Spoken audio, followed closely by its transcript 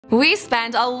We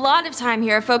spend a lot of time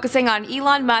here focusing on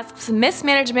Elon Musk's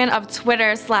mismanagement of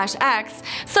Twitter/X,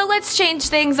 so let's change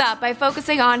things up by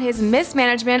focusing on his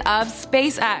mismanagement of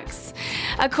SpaceX.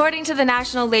 According to the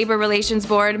National Labor Relations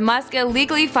Board, Musk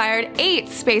illegally fired 8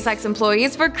 SpaceX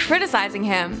employees for criticizing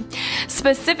him.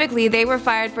 Specifically, they were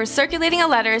fired for circulating a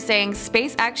letter saying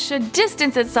SpaceX should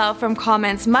distance itself from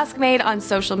comments Musk made on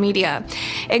social media,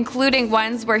 including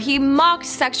ones where he mocked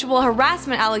sexual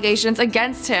harassment allegations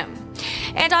against him.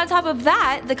 And on top of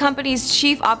that, the company's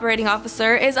chief operating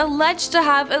officer is alleged to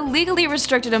have illegally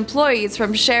restricted employees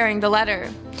from sharing the letter.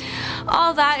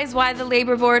 All that is why the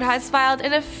Labor Board has filed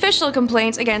an official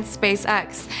complaint against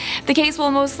SpaceX. The case will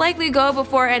most likely go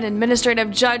before an administrative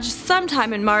judge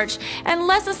sometime in March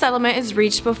unless a settlement is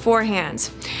reached beforehand.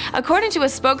 According to a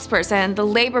spokesperson, the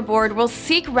Labor Board will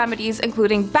seek remedies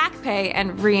including back pay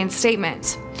and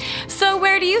reinstatement. So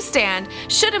where do you stand?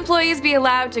 Should employees be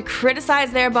allowed to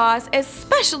criticize their boss,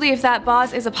 especially if that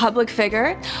boss is a public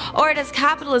figure? Or does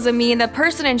capitalism mean the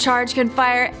person in charge can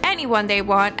fire anyone they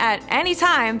want at any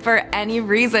time for any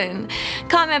reason?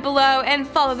 Comment below and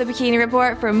follow the Bikini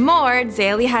Report for more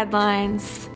daily headlines.